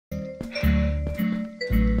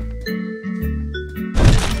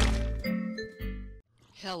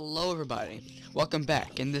Hello everybody, welcome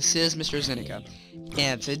back, and this is Mr. Zenica,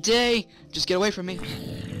 and today, just get away from me.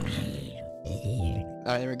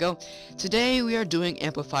 Alright, there we go. Today we are doing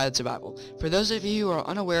Amplified Survival. For those of you who are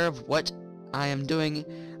unaware of what I am doing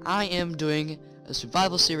a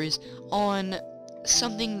survival series on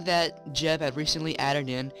something that Jeb had recently added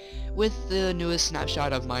in with the newest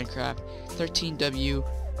snapshot of Minecraft, 13W,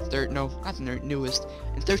 no, not the newest,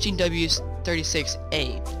 and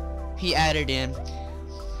 13W36A. He added in.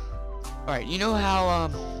 Alright, you know how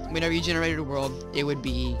whenever you generated a world, it would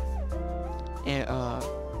be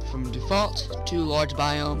from default to large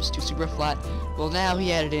biomes to super flat. Well, now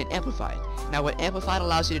he added in Amplified. Now what Amplified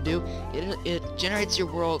allows you to do, it generates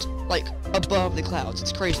your world like above the clouds.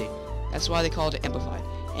 It's crazy. That's why they call it Amplified.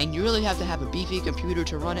 And you really have to have a beefy computer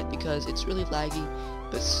to run it because it's really laggy.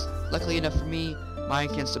 But luckily enough for me, mine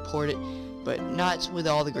can support it, but not with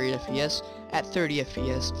all the great FPS at 30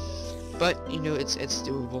 FPS. But you know, it's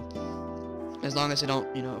doable as long as I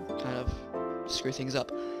don't, you know, kind of screw things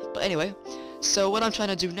up. But anyway, so what I'm trying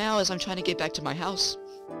to do now is I'm trying to get back to my house.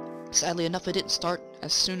 Sadly enough, it didn't start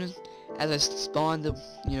as soon as I spawned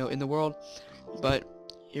in the world, but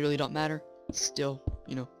it really don't matter. It's still,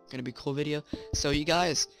 gonna be a cool video. So you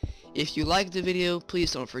guys, if you like the video,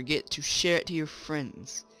 please don't forget to share it to your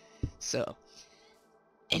friends. So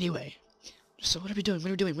anyway, so what are we doing?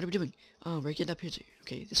 Oh, we're getting up here too.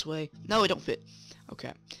 Okay, this way. No, it don't fit.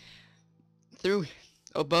 Okay. Through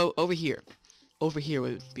over here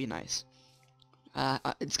would be nice.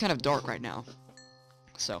 It's kind of dark right now,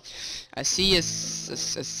 so I see a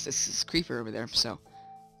creeper over there. So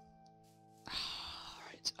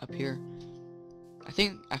alright, up here. I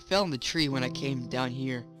think I fell in the tree when I came down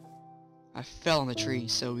here. I fell in the tree,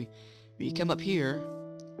 so we come up here.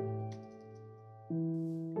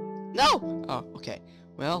 No! Oh, okay.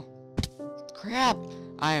 Well, crap.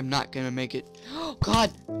 I am not gonna make it. Oh,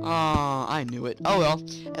 God! I knew it. Oh, well.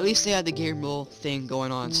 At least they had the game rule thing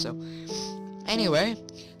going on, so. Anyway,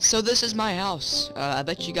 so this is my house. I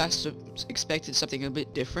bet you guys expected something a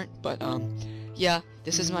bit different, but, yeah,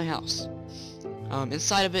 this is my house.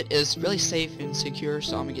 Inside of it is really safe and secure,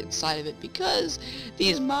 so I'm gonna get inside of it because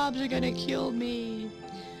these mobs are gonna kill me.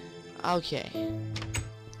 Okay.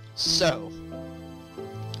 So,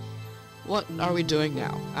 what are we doing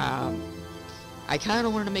now? I kind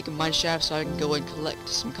of wanted to make a mine shaft so I can go and collect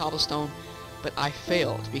some cobblestone, but I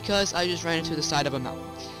failed because I just ran into the side of a mountain.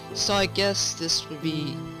 So I guess this would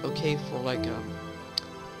be okay for like a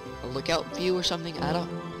lookout view or something. I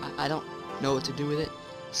don't know what to do with it,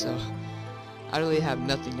 so I really have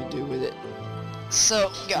nothing to do with it.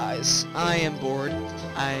 So guys, I am bored.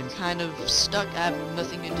 I'm kind of stuck. I have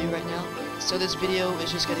nothing to do right now. So this video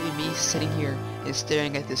is just gonna be me sitting here and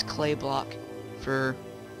staring at this clay block for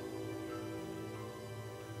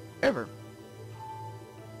ever.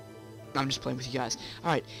 I'm just playing with you guys.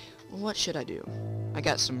 Alright, what should I do? I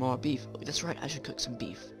got some raw beef. That's right, I should cook some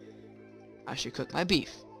beef. I should cook my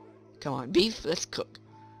beef. Come on, beef, let's cook.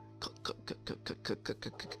 Cook.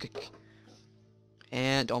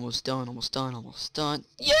 And almost done.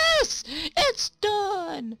 Yes! It's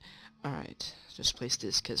done! Alright, just place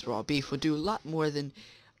this because raw beef would do a lot more than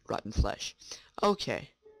rotten flesh.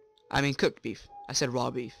 Okay. I mean cooked beef. I said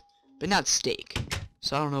raw beef. But not steak.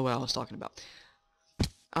 So I don't know what I was talking about.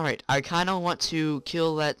 Alright, I kind of want to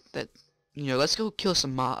kill that, let's go kill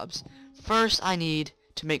some mobs. First, I need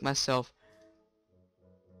to make myself,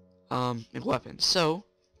 a weapon. So,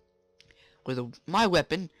 with my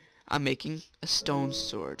weapon, I'm making a stone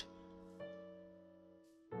sword.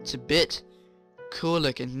 It's a bit cool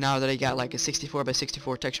looking now that I got like a 64 by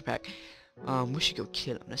 64 texture pack. We should go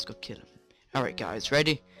kill him. Let's go kill him. Alright guys,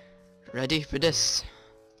 ready? Ready for this?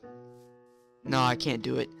 No, I can't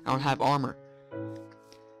do it. I don't have armor.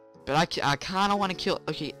 But I kind of want to kill.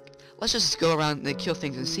 Okay, let's just go around and kill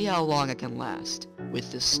things and see how long I can last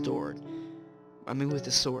with this sword. I mean with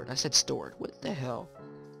the sword. I said sword. What the hell?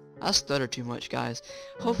 I stutter too much, guys.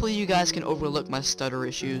 Hopefully you guys can overlook my stutter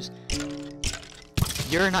issues.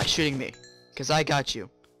 You're not shooting me, because I got you.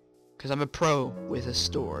 Because I'm a pro with a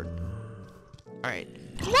sword. Alright.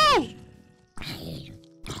 Woo!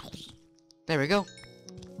 There we go.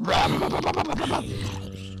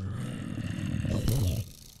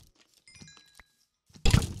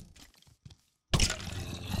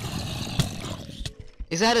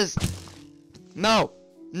 Is that his... No!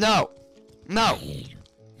 No! No!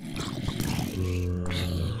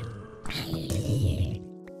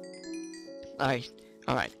 Alright.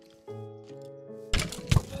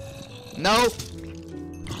 No!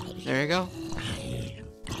 There you go.